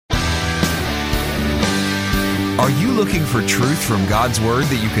Are you looking for truth from God's Word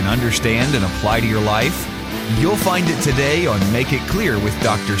that you can understand and apply to your life? You'll find it today on Make It Clear with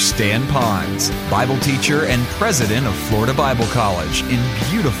Dr. Stan Ponz, Bible teacher and president of Florida Bible College in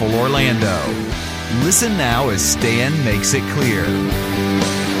beautiful Orlando. Listen now as Stan makes it clear.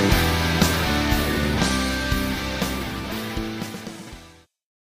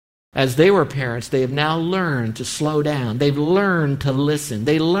 As they were parents, they have now learned to slow down. They've learned to listen.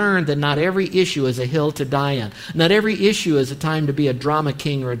 They learned that not every issue is a hill to die on. Not every issue is a time to be a drama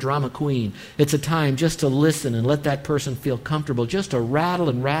king or a drama queen. It's a time just to listen and let that person feel comfortable, just to rattle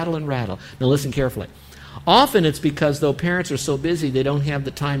and rattle and rattle. Now listen carefully. Often it's because, though parents are so busy, they don't have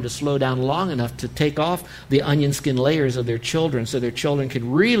the time to slow down long enough to take off the onion skin layers of their children so their children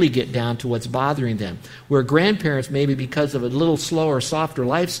can really get down to what's bothering them. Where grandparents, maybe because of a little slower, softer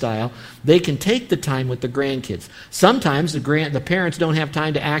lifestyle, they can take the time with the grandkids. Sometimes the parents don't have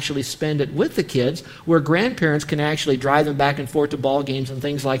time to actually spend it with the kids, where grandparents can actually drive them back and forth to ball games and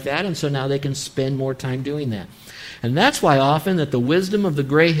things like that, and so now they can spend more time doing that. And that's why often that the wisdom of the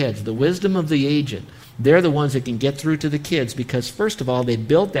gray heads, the wisdom of the aged, they're the ones that can get through to the kids because, first of all, they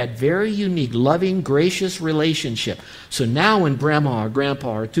built that very unique, loving, gracious relationship. So now when grandma or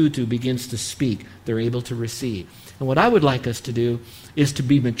grandpa or tutu begins to speak, they're able to receive. And what I would like us to do is to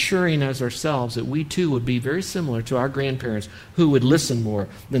be maturing as ourselves, that we too would be very similar to our grandparents who would listen more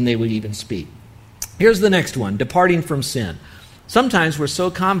than they would even speak. Here's the next one, departing from sin. Sometimes we're so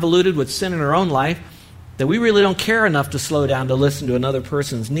convoluted with sin in our own life that we really don't care enough to slow down to listen to another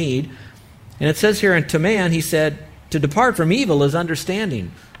person's need. And it says here, to man, he said, to depart from evil is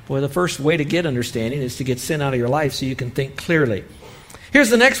understanding. Boy, the first way to get understanding is to get sin out of your life so you can think clearly.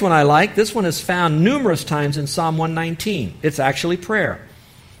 Here's the next one I like. This one is found numerous times in Psalm 119. It's actually prayer.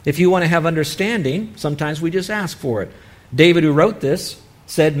 If you want to have understanding, sometimes we just ask for it. David, who wrote this,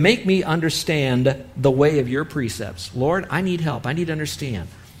 said, make me understand the way of your precepts. Lord, I need help. I need to understand.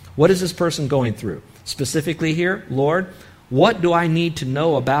 What is this person going through? Specifically here, Lord, what do I need to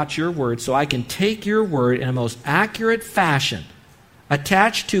know about your word so I can take your word in a most accurate fashion,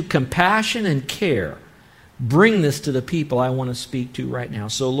 attached to compassion and care, bring this to the people I want to speak to right now.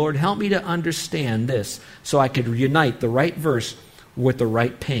 So Lord, help me to understand this so I could unite the right verse with the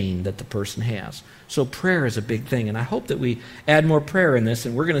right pain that the person has. So prayer is a big thing, and I hope that we add more prayer in this,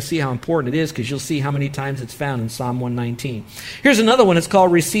 and we're going to see how important it is because you'll see how many times it's found in Psalm 119. Here's another one. It's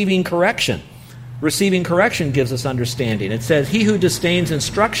called receiving correction. Receiving correction gives us understanding. It says, he who disdains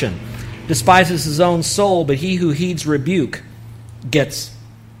instruction despises his own soul, but he who heeds rebuke gets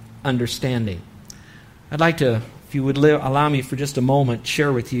understanding. I'd like to, if you would allow me for just a moment,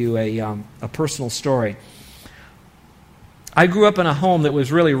 share with you a personal story. I grew up in a home that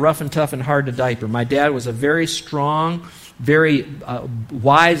was really rough and tough and hard to diaper. My dad was a very strong, very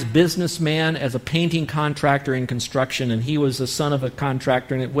wise businessman as a painting contractor in construction, and he was the son of a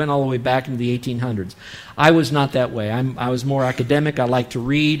contractor, and it went all the way back into the 1800s. I was not that way. I was more academic. I liked to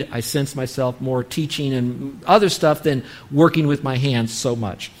read. I sensed myself more teaching and other stuff than working with my hands so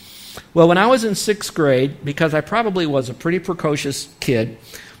much. Well, when I was in 6th grade, because I probably was a pretty precocious kid,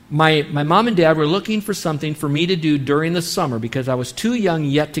 my mom and dad were looking for something for me to do during the summer because I was too young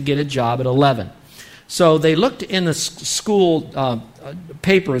yet to get a job at 11. So they looked in the school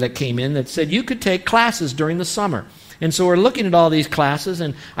paper that came in that said you could take classes during the summer. And so we're looking at all these classes,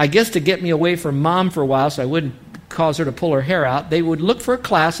 and I guess to get me away from Mom for a while so I wouldn't cause her to pull her hair out, they would look for a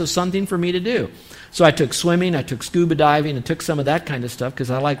class of something for me to do. So I took swimming, I took scuba diving, and took some of that kind of stuff because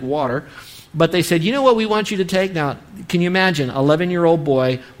I like water. But they said, you know what we want you to take? Now, can you imagine an 11-year-old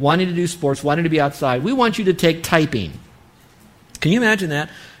boy wanting to do sports, wanting to be outside? We want you to take typing. Can you imagine that?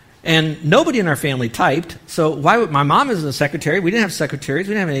 And nobody in our family typed, so why would my mom is a secretary? We didn't have secretaries.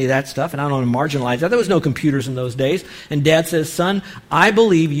 We didn't have any of that stuff, and I don't want to marginalize that. There was no computers in those days. And Dad says, son, I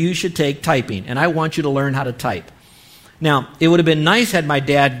believe you should take typing, and I want you to learn how to type. Now, it would have been nice had my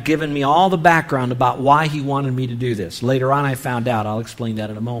dad given me all the background about why he wanted me to do this. Later on, I found out. I'll explain that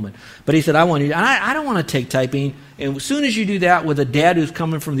in a moment. But he said, I want you to, and I don't want to take typing. And as soon as you do that with a dad who's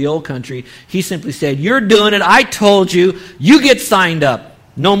coming from the old country, he simply said, you're doing it. I told you. You get signed up.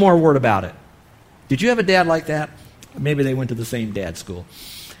 No more word about it. Did you have a dad like that? Maybe they went to the same dad school.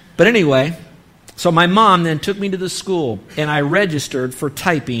 But anyway, so my mom then took me to the school, and I registered for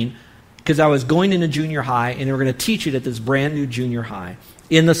typing because I was going into junior high, and they were going to teach it at this brand new junior high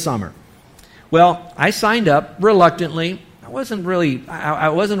in the summer. Well, I signed up reluctantly. I wasn't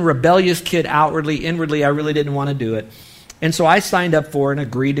a rebellious kid outwardly. Inwardly, I really didn't want to do it. And so I signed up for it and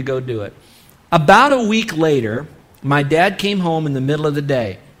agreed to go do it. About a week later, my dad came home in the middle of the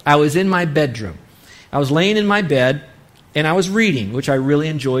day. I was in my bedroom. I was laying in my bed, and I was reading, which I really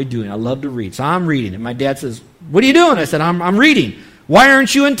enjoyed doing. I love to read. So I'm reading. And my dad says, what are you doing? I said, I'm reading. Why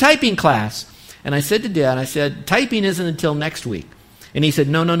aren't you in typing class? And I said to Dad, I said, typing isn't until next week. And he said,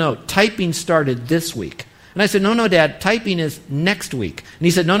 no, typing started this week. And I said, no, Dad, typing is next week. And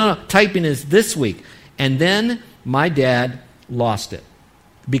he said, no, typing is this week. And then my dad lost it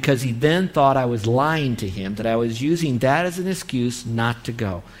because he then thought I was lying to him, that I was using that as an excuse not to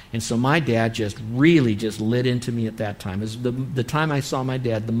go. And so my dad just really lit into me at that time. It was the time I saw my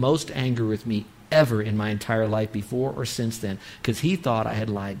dad, the most anger with me ever in my entire life before or since then, because he thought I had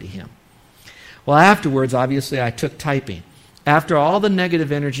lied to him. Well, afterwards, obviously, I took typing. After all the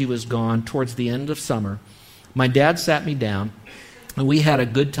negative energy was gone towards the end of summer, my dad sat me down, and we had a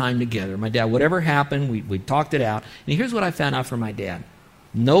good time together. My dad, whatever happened, we talked it out. And here's what I found out from my dad.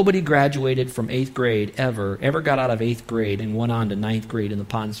 Nobody graduated from 8th grade ever got out of 8th grade and went on to 9th grade in the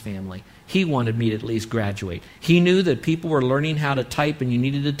Ponz family. He wanted me to at least graduate. He knew that people were learning how to type, and you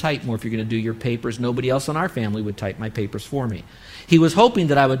needed to type more if you're going to do your papers. Nobody else in our family would type my papers for me. He was hoping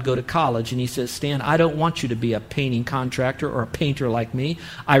that I would go to college, and he says, Stan, I don't want you to be a painting contractor or a painter like me.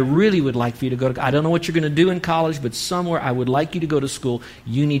 I really would like for you to go to, I don't know what you're going to do in college, but somewhere I would like you to go to school.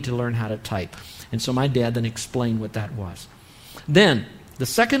 You need to learn how to type. And so my dad then explained what that was. Then, the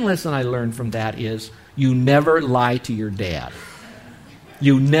second lesson I learned from that is you never lie to your dad.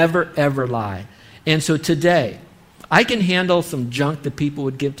 You never, ever lie. And so today, I can handle some junk that people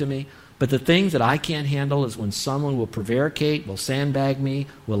would give to me, but the things that I can't handle is when someone will prevaricate, will sandbag me,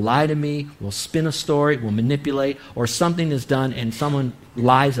 will lie to me, will spin a story, will manipulate, or something is done and someone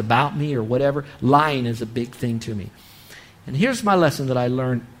lies about me or whatever. Lying is a big thing to me. And here's my lesson that I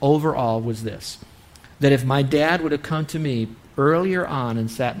learned overall was this, that if my dad would have come to me earlier on and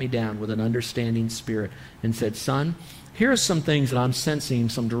sat me down with an understanding spirit and said, son, here are some things that I'm sensing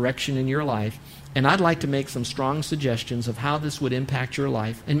some direction in your life, and I'd like to make some strong suggestions of how this would impact your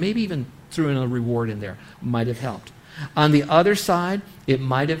life, and maybe even threw in a reward in there, might have helped. On the other side, it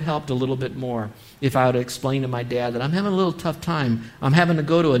might have helped a little bit more if I would have explained to my dad that I'm having a little tough time. I'm having to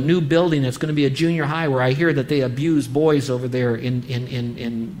go to a new building that's going to be a junior high where I hear that they abuse boys over there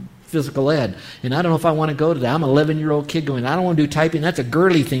in physical ed. And I don't know if I want to go to that. I'm an 11-year-old kid going, I don't want to do typing. That's a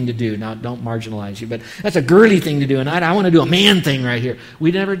girly thing to do. Now, don't marginalize you, but that's a girly thing to do. And I want to do a man thing right here.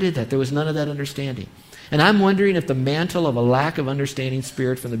 We never did that. There was none of that understanding. And I'm wondering if the mantle of a lack of understanding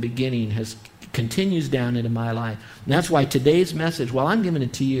spirit from the beginning continues down into my life. And that's why today's message, while I'm giving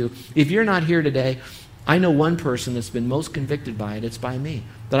it to you, if you're not here today, I know one person that's been most convicted by it. It's by me,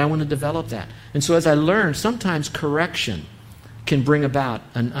 that I want to develop that. And so as I learn, sometimes correction can bring about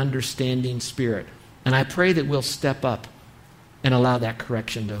an understanding spirit. And I pray that we'll step up and allow that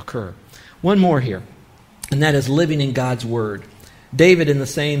correction to occur. One more here, and that is living in God's Word. David in the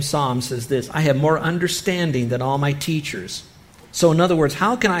same psalm says this, I have more understanding than all my teachers. So in other words,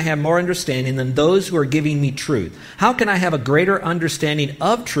 how can I have more understanding than those who are giving me truth? How can I have a greater understanding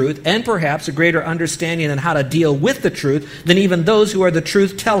of truth and perhaps a greater understanding on how to deal with the truth than even those who are the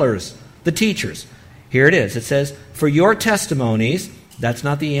truth tellers, the teachers? Here it is. It says, for your testimonies, that's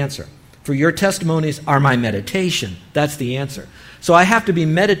not the answer. For your testimonies are my meditation. That's the answer. So I have to be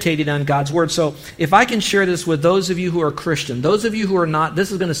meditating on God's Word. So if I can share this with those of you who are Christian, those of you who are not, this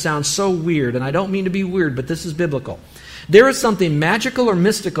is going to sound so weird, and I don't mean to be weird, but this is biblical. There is something magical or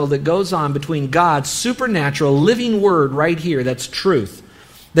mystical that goes on between God's supernatural living Word right here, that's truth,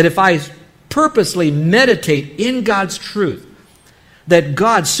 that if I purposely meditate in God's truth, that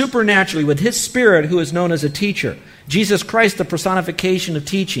God supernaturally, with His Spirit, who is known as a teacher, Jesus Christ, the personification of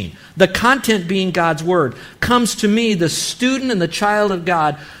teaching, the content being God's Word, comes to me, the student and the child of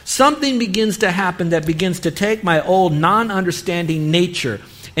God, something begins to happen that begins to take my old non-understanding nature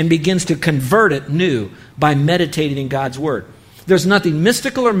and begins to convert it new by meditating in God's Word. There's nothing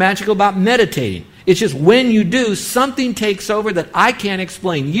mystical or magical about meditating. It's just when you do, something takes over that I can't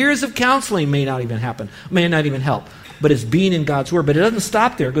explain. Years of counseling may not even happen, may not even help. But it's being in God's Word. But it doesn't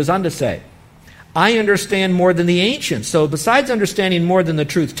stop there. It goes on to say, I understand more than the ancients. So besides understanding more than the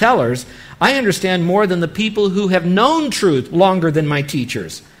truth tellers, I understand more than the people who have known truth longer than my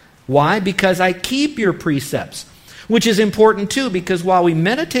teachers. Why? Because I keep your precepts, which is important too, because while we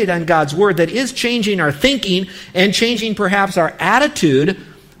meditate on God's Word, that is changing our thinking and changing perhaps our attitude,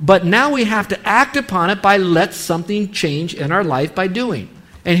 but now we have to act upon it by let something change in our life by doing.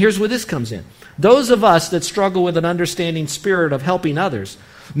 And here's where this comes in. Those of us that struggle with an understanding spirit of helping others,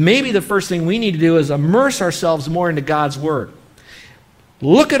 maybe the first thing we need to do is immerse ourselves more into God's Word.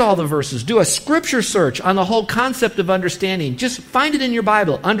 Look at all the verses. Do a scripture search on the whole concept of understanding. Just find it in your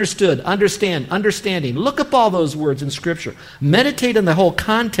Bible. Understood, understand, understanding. Look up all those words in Scripture. Meditate on the whole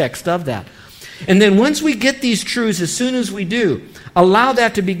context of that. And then once we get these truths, as soon as we do, allow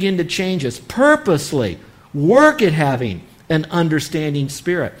that to begin to change us. Purposely, Work at having an understanding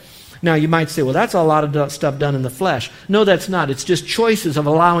spirit. Now, you might say, well, that's a lot of stuff done in the flesh. No, that's not. It's just choices of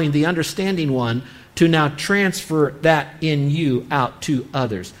allowing the understanding one to now transfer that in you out to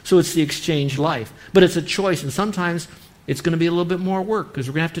others. So it's the exchange life. But it's a choice, and sometimes it's going to be a little bit more work because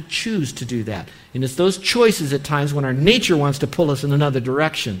we're going to have to choose to do that. And it's those choices at times when our nature wants to pull us in another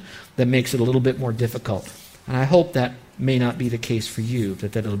direction that makes it a little bit more difficult. And I hope that may not be the case for you,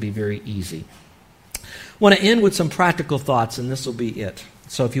 that it'll be very easy. I want to end with some practical thoughts, and this will be it.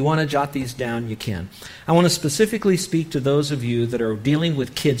 So if you want to jot these down, you can. I want to specifically speak to those of you that are dealing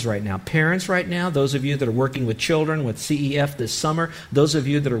with kids right now, parents right now, those of you that are working with children with CEF this summer, those of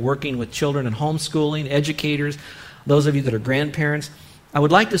you that are working with children in homeschooling, educators, those of you that are grandparents. I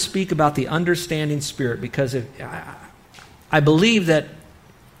would like to speak about the understanding spirit because I believe that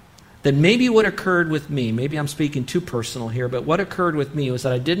maybe what occurred with me, maybe I'm speaking too personal here, but what occurred with me was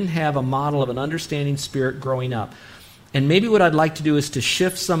that I didn't have a model of an understanding spirit growing up. And maybe what I'd like to do is to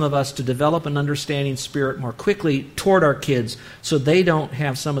shift some of us to develop an understanding spirit more quickly toward our kids so they don't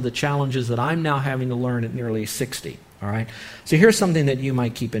have some of the challenges that I'm now having to learn at nearly 60. All right? So here's something that you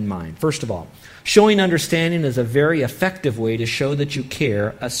might keep in mind. First of all, showing understanding is a very effective way to show that you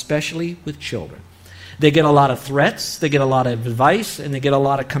care, especially with children. They get a lot of threats, they get a lot of advice, and they get a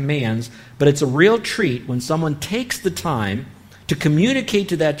lot of commands, but it's a real treat when someone takes the time to communicate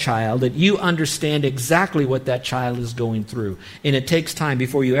to that child that you understand exactly what that child is going through. And it takes time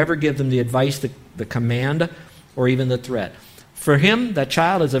before you ever give them the advice, the command, or even the threat. For him, that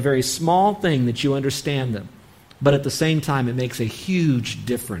child is a very small thing that you understand them. But at the same time, it makes a huge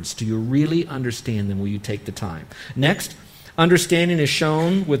difference. Do you really understand them? Will you take the time? Next, understanding is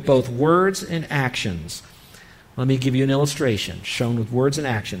shown with both words and actions. Let me give you an illustration, shown with words and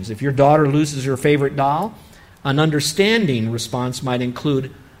actions. If your daughter loses her favorite doll, an understanding response might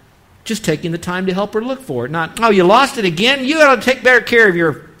include just taking the time to help her look for it. Not, oh, you lost it again? You got to take better care of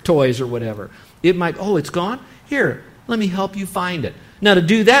your toys or whatever. It might, oh, it's gone? Here, let me help you find it. Now, to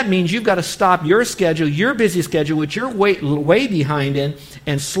do that means you've got to stop your schedule, your busy schedule, which you're way behind in,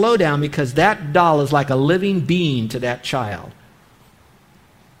 and slow down because that doll is like a living being to that child.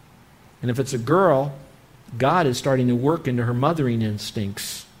 And if it's a girl, God is starting to work into her mothering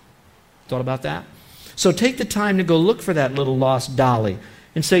instincts. Thought about that? So take the time to go look for that little lost dolly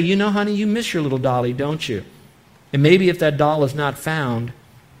and say, you know, honey, you miss your little dolly, don't you? And maybe if that doll is not found,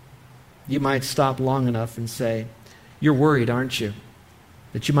 you might stop long enough and say, you're worried, aren't you?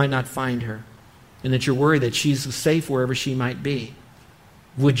 That you might not find her and that you're worried that she's safe wherever she might be.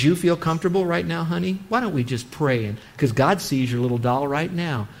 Would you feel comfortable right now, honey? Why don't we just pray? Because God sees your little doll right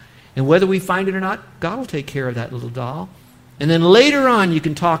now. And whether we find it or not, God will take care of that little doll. And then later on, you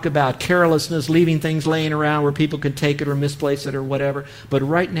can talk about carelessness, leaving things laying around where people can take it or misplace it or whatever. But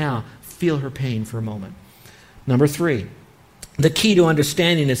right now, feel her pain for a moment. Number 3, the key to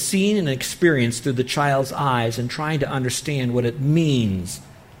understanding is seeing and experienced through the child's eyes and trying to understand what it means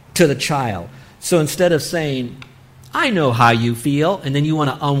to the child. So instead of saying, I know how you feel, and then you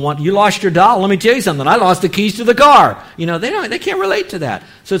want to you lost your doll. Let me tell you something. I lost the keys to the car. You know, they can't relate to that.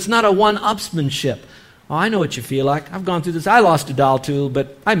 So it's not a one-upsmanship. Oh, I know what you feel like. I've gone through this. I lost a doll too,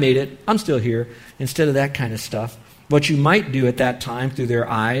 but I made it. I'm still here. Instead of that kind of stuff. What you might do at that time through their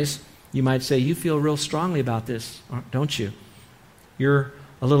eyes, you might say, you feel real strongly about this, don't you? You're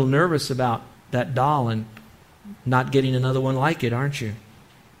a little nervous about that doll and not getting another one like it, aren't you?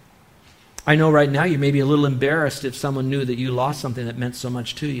 I know right now you may be a little embarrassed if someone knew that you lost something that meant so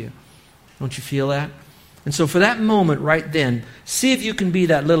much to you. Don't you feel that? And so for that moment right then, see if you can be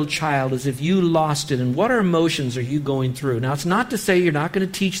that little child as if you lost it, and what emotions are you going through? Now, it's not to say you're not going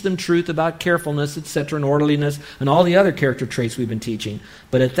to teach them truth about carefulness, etc., and orderliness, and all the other character traits we've been teaching.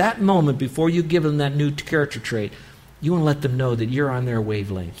 But at that moment, before you give them that new character trait, you want to let them know that you're on their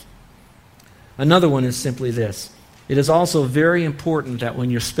wavelength. Another one is simply this. It is also very important that when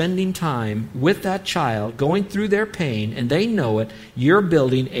you're spending time with that child, going through their pain, and they know it, you're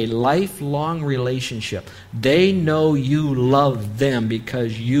building a lifelong relationship. They know you love them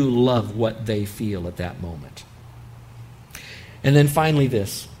because you love what they feel at that moment. And then finally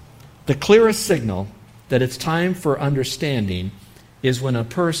this. The clearest signal that it's time for understanding is when a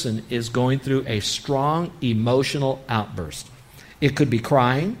person is going through a strong emotional outburst. It could be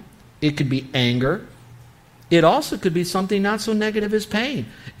crying. It could be anger. It also could be something not so negative as pain.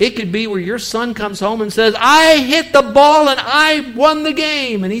 It could be where your son comes home and says, I hit the ball and I won the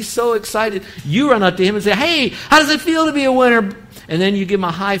game. And he's so excited. You run up to him and say, hey, how does it feel to be a winner? And then you give him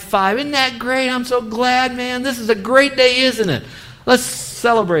a high five. Isn't that great? I'm so glad, man. This is a great day, isn't it? Let's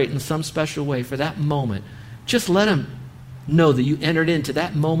celebrate in some special way for that moment. Just let him know that you entered into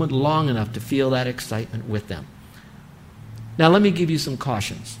that moment long enough to feel that excitement with them. Now let me give you some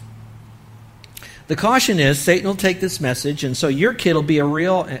cautions. The caution is Satan will take this message, and so your kid will be a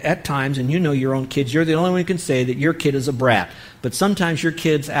real, at times, and you know your own kids, you're the only one who can say that your kid is a brat. But sometimes your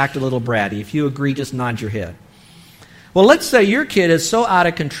kids act a little bratty. If you agree, just nod your head. Well, let's say your kid is so out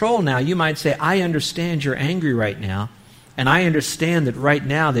of control now, you might say, I understand you're angry right now, and I understand that right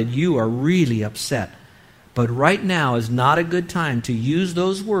now that you are really upset. But right now is not a good time to use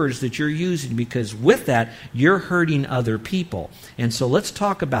those words that you're using, because with that, you're hurting other people. And so let's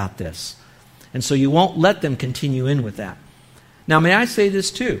talk about this. And so you won't let them continue in with that. Now, may I say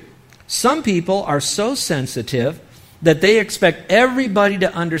this too? Some people are so sensitive that they expect everybody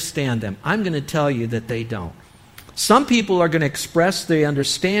to understand them. I'm going to tell you that they don't. Some people are going to express they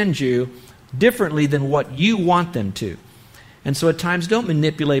understand you differently than what you want them to. And so at times, don't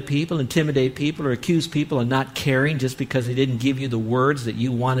manipulate people, intimidate people, or accuse people of not caring just because they didn't give you the words that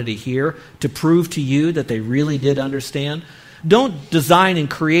you wanted to hear to prove to you that they really did understand. Don't design and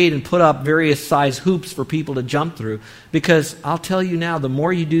create and put up various size hoops for people to jump through, because I'll tell you now, the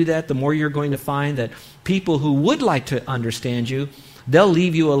more you do that, the more you're going to find that people who would like to understand you, they'll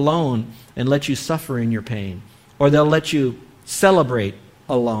leave you alone and let you suffer in your pain, or they'll let you celebrate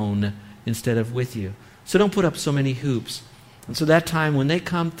alone instead of with you. So don't put up so many hoops. And so that time when they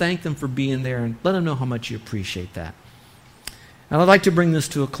come, thank them for being there and let them know how much you appreciate that. And I'd like to bring this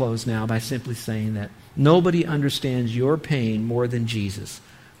to a close now by simply saying that nobody understands your pain more than Jesus.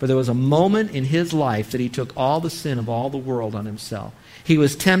 For there was a moment in his life that he took all the sin of all the world on himself. He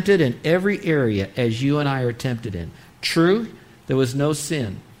was tempted in every area as you and I are tempted in. True, there was no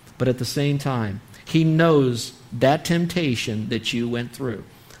sin, but at the same time, he knows that temptation that you went through.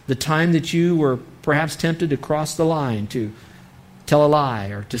 The time that you were perhaps tempted to cross the line, to tell a lie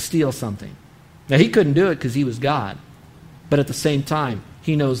or to steal something. Now, he couldn't do it because he was God. But at the same time,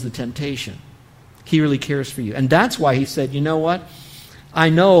 he knows the temptation. He really cares for you. And that's why he said, you know what? I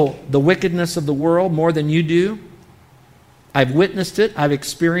know the wickedness of the world more than you do. I've witnessed it. I've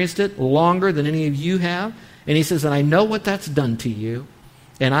experienced it longer than any of you have. And he says, and I know what that's done to you.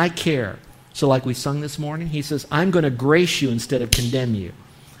 And I care. So like we sung this morning, he says, I'm going to grace you instead of condemn you.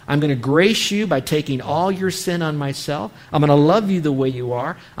 I'm going to grace you by taking all your sin on myself. I'm going to love you the way you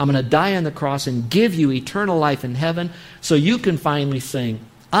are. I'm going to die on the cross and give you eternal life in heaven so you can finally sing,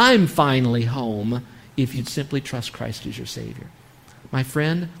 I'm finally home, if you'd simply trust Christ as your Savior. My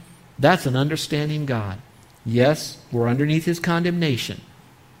friend, that's an understanding God. Yes, we're underneath his condemnation.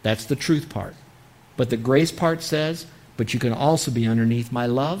 That's the truth part. But the grace part says, but you can also be underneath my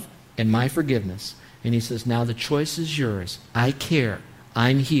love and my forgiveness. And he says, now the choice is yours. I care.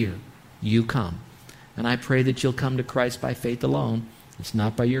 I'm here. You come. And I pray that you'll come to Christ by faith alone. It's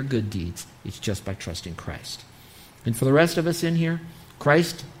not by your good deeds. It's just by trusting Christ. And for the rest of us in here,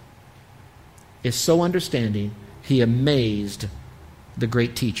 Christ is so understanding, he amazed the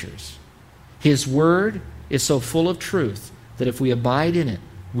great teachers. His word is so full of truth that if we abide in it,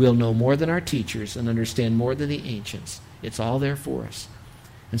 we'll know more than our teachers and understand more than the ancients. It's all there for us.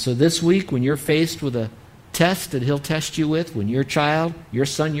 And so this week, when you're faced with a test that he'll test you with, when your child, your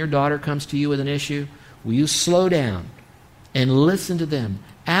son, your daughter comes to you with an issue, will you slow down and listen to them,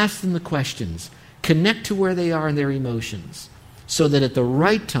 ask them the questions, connect to where they are in their emotions, so that at the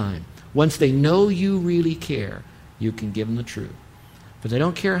right time, once they know you really care, you can give them the truth. But they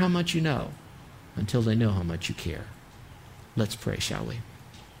don't care how much you know until they know how much you care. Let's pray, shall we?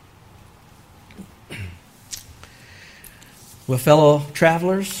 Well, fellow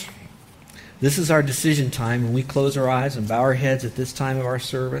travelers, this is our decision time when we close our eyes and bow our heads at this time of our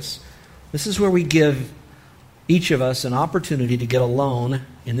service. This is where we give each of us an opportunity to get alone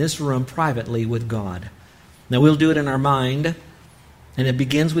in this room privately with God. Now, we'll do it in our mind, and it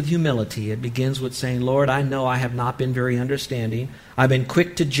begins with humility. It begins with saying, Lord, I know I have not been very understanding. I've been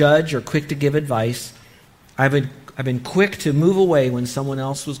quick to judge or quick to give advice. I've been quick to move away when someone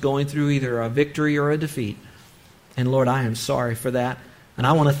else was going through either a victory or a defeat. And Lord, I am sorry for that. And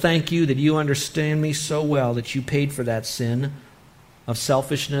I want to thank you that you understand me so well that you paid for that sin of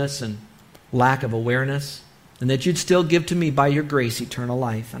selfishness and lack of awareness, and that you'd still give to me by your grace eternal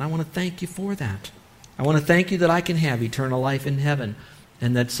life. And I want to thank you for that. I want to thank you that I can have eternal life in heaven,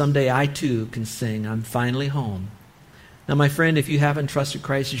 and that someday I too can sing, I'm finally home. Now, my friend, if you haven't trusted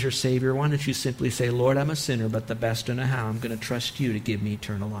Christ as your Savior, why don't you simply say, Lord, I'm a sinner, but the best I know how, I'm going to trust you to give me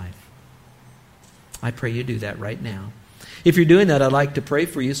eternal life. I pray you do that right now. If you're doing that, I'd like to pray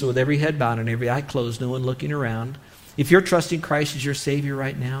for you. So with every head bowed and every eye closed, no one looking around, if you're trusting Christ as your Savior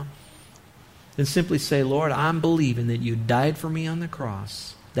right now, then simply say, Lord, I'm believing that you died for me on the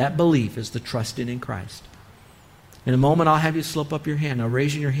cross. That belief is the trusting in Christ. In a moment, I'll have you slip up your hand. Now,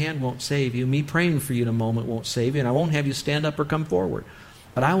 raising your hand won't save you. Me praying for you in a moment won't save you, and I won't have you stand up or come forward.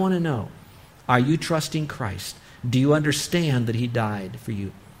 But I want to know, are you trusting Christ? Do you understand that He died for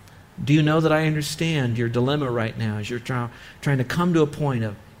you? Do you know that I understand your dilemma right now as you're trying to come to a point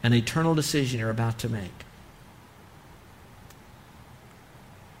of an eternal decision you're about to make?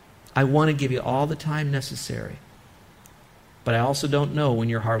 I want to give you all the time necessary, but I also don't know when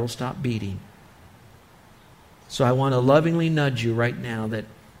your heart will stop beating. So I want to lovingly nudge you right now that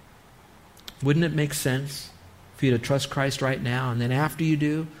wouldn't it make sense for you to trust Christ right now, and then after you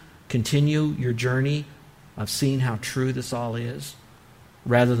do, continue your journey of seeing how true this all is,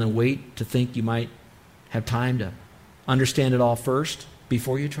 rather than wait to think you might have time to understand it all first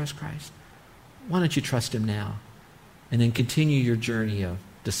before you trust Christ? Why don't you trust Him now and then continue your journey of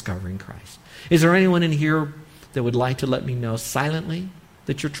discovering Christ? Is there anyone in here that would like to let me know silently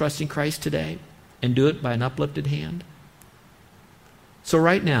that you're trusting Christ today, and do it by an uplifted hand? So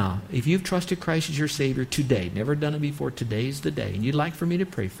right now, if you've trusted Christ as your Savior today, never done it before, today's the day, and you'd like for me to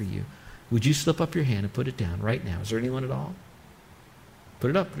pray for you, would you slip up your hand and put it down right now? Is there anyone at all? Put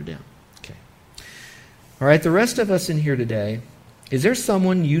it up, put it down. Okay. All right, the rest of us in here today, is there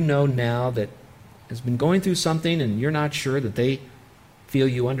someone you know now that has been going through something and you're not sure that they feel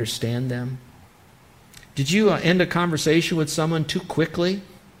you understand them? Did you end a conversation with someone too quickly,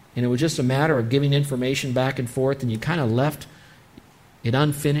 and it was just a matter of giving information back and forth, and you kind of left it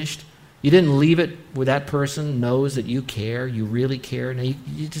unfinished? You didn't leave it where that person knows that you care, you really care. Now,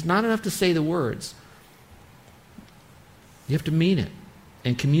 it's not enough to say the words. You have to mean it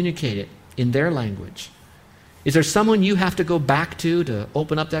and communicate it in their language. Is there someone you have to go back to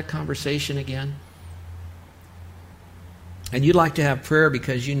open up that conversation again? And you'd like to have prayer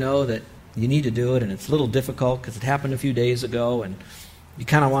because you know that you need to do it, and it's a little difficult because it happened a few days ago, and you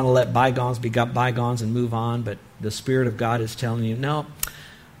kind of want to let bygones be bygones and move on, but the Spirit of God is telling you, no,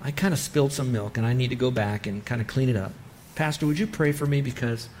 I kind of spilled some milk, and I need to go back and kind of clean it up. Pastor, would you pray for me,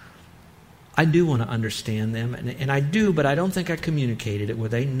 because I do want to understand them, and I do, but I don't think I communicated it where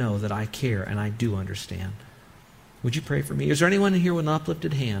they know that I care and I do understand. Would you pray for me? Is there anyone here with an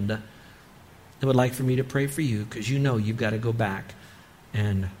uplifted hand that would like for me to pray for you, because you know you've got to go back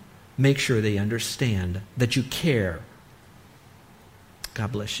and make sure they understand that you care?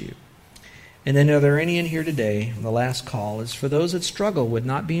 God bless you. And then are there any in here today, the last call is for those that struggle with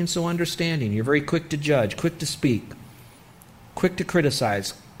not being so understanding. You're very quick to judge, quick to speak, quick to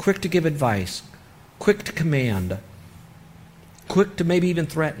criticize, quick to give advice, quick to command, quick to maybe even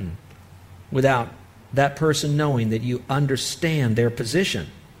threaten, without that person knowing that you understand their position,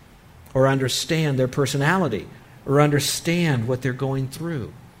 or understand their personality, or understand what they're going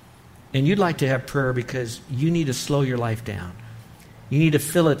through. And you'd like to have prayer because you need to slow your life down. You need to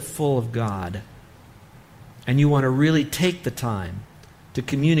fill it full of God. And you want to really take the time to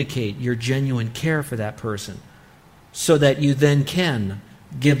communicate your genuine care for that person, so that you then can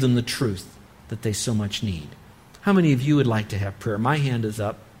give them the truth that they so much need. How many of you would like to have prayer? My hand is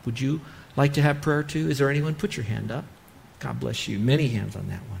up. Would you like to have prayer too? Is there anyone? Put your hand up. God bless you. Many hands on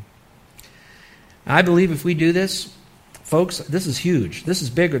that one. I believe if we do this, folks, this is huge. This is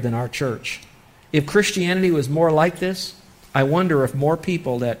bigger than our church. If Christianity was more like this, I wonder if more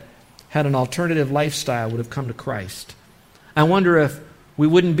people that had an alternative lifestyle would have come to Christ. I wonder if we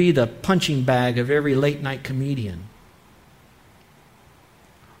wouldn't be the punching bag of every late-night comedian.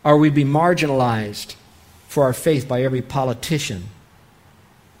 Or we'd be marginalized for our faith by every politician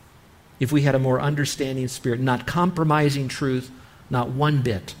if we had a more understanding spirit, not compromising truth, not one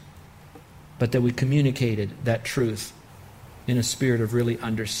bit, but that we communicated that truth in a spirit of really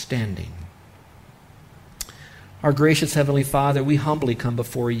understanding. Our gracious Heavenly Father, we humbly come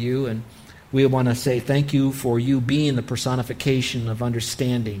before you, and we want to say thank you for you being the personification of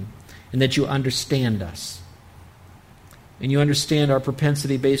understanding, and that you understand us. And you understand our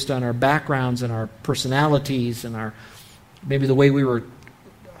propensity based on our backgrounds and our personalities and our maybe the way we were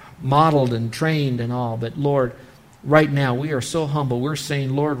modeled and trained and all. But Lord, right now we are so humble. We're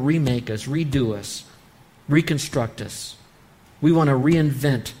saying, Lord, remake us, redo us, reconstruct us. We want to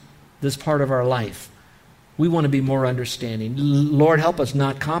reinvent this part of our life. We want to be more understanding. Lord, help us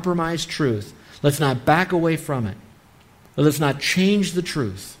not compromise truth. Let's not back away from it. Let's not change the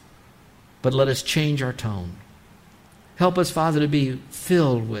truth, but let us change our tone. Help us, Father, to be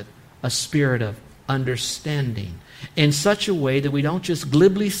filled with a spirit of understanding in such a way that we don't just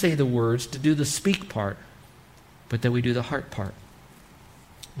glibly say the words to do the speak part, but that we do the heart part.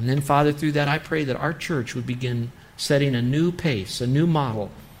 And then, Father, through that, I pray that our church would begin setting a new pace, a new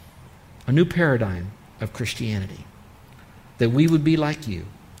model, a new paradigm of Christianity, that we would be like you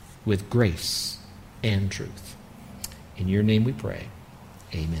with grace and truth. In your name we pray.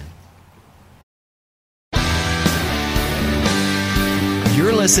 Amen.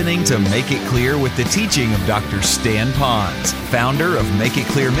 You're listening to Make It Clear with the teaching of Dr. Stan Ponz, founder of Make It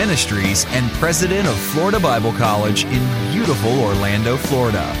Clear Ministries and president of Florida Bible College in beautiful Orlando,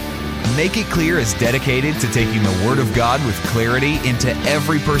 Florida. Make It Clear is dedicated to taking the Word of God with clarity into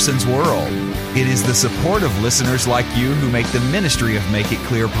every person's world. It is the support of listeners like you who make the ministry of Make It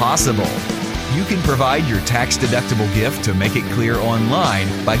Clear possible. You can provide your tax-deductible gift to Make It Clear online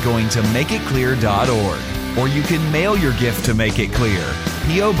by going to makeitclear.org. Or you can mail your gift to Make It Clear,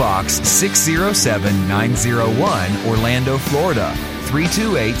 P.O. Box 607901, Orlando, Florida,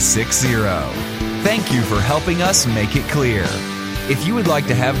 32860. Thank you for helping us make it clear. If you would like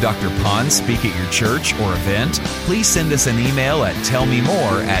to have Dr. Ponz speak at your church or event, please send us an email at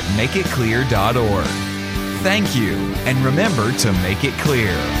tellmemore@makeitclear.org. Thank you, and remember to make it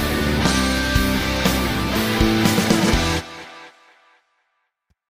clear.